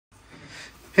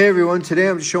Hey everyone, today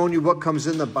I'm showing you what comes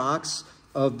in the box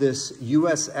of this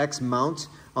USX mount.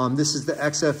 This is the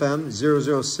XFM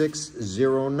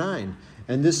 00609,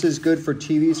 and this is good for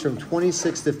TVs from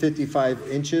 26 to 55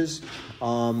 inches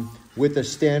with a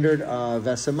standard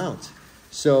VESA mount.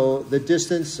 So the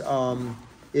distance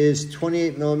is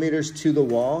 28 millimeters to the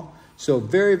wall. So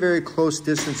very, very close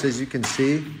distance, as you can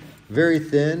see, very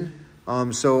thin.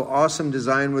 So awesome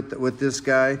design with this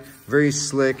guy, very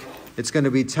slick. It's going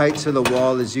to be tight to the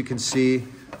wall, as you can see.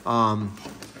 And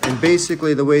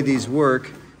basically the way these work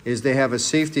is they have a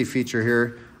safety feature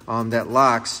here that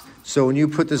locks. So when you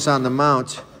put this on the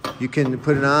mount, you can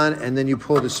put it on and then you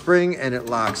pull the spring and it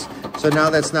locks. So now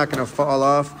that's not going to fall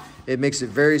off. It makes it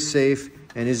very safe.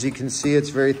 And as you can see, it's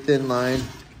very thin line.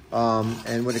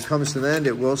 And when it comes to the end,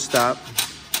 it will stop.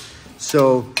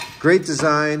 So great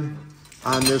design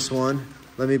on this one.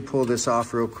 Let me pull this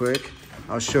off real quick.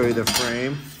 I'll show you the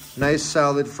frame. Nice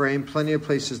solid frame, plenty of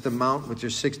places to mount with your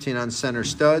 16 on center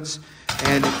studs.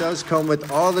 And it does come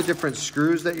with all the different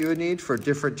screws that you would need for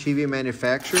different TV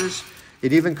manufacturers.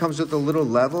 It even comes with a little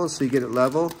level, so you get it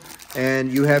level.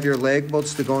 And you have your lag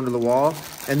bolts to go into the wall.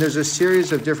 And there's a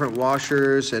series of different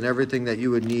washers and everything that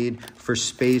you would need for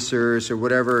spacers or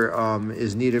whatever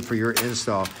is needed for your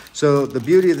install. So the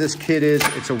beauty of this kit is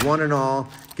it's a one and all.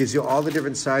 Gives you all the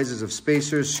different sizes of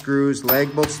spacers, screws,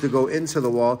 lag bolts to go into the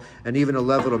wall, and even a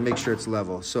level to make sure it's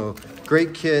level. So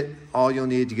great kit, all you'll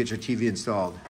need to get your TV installed.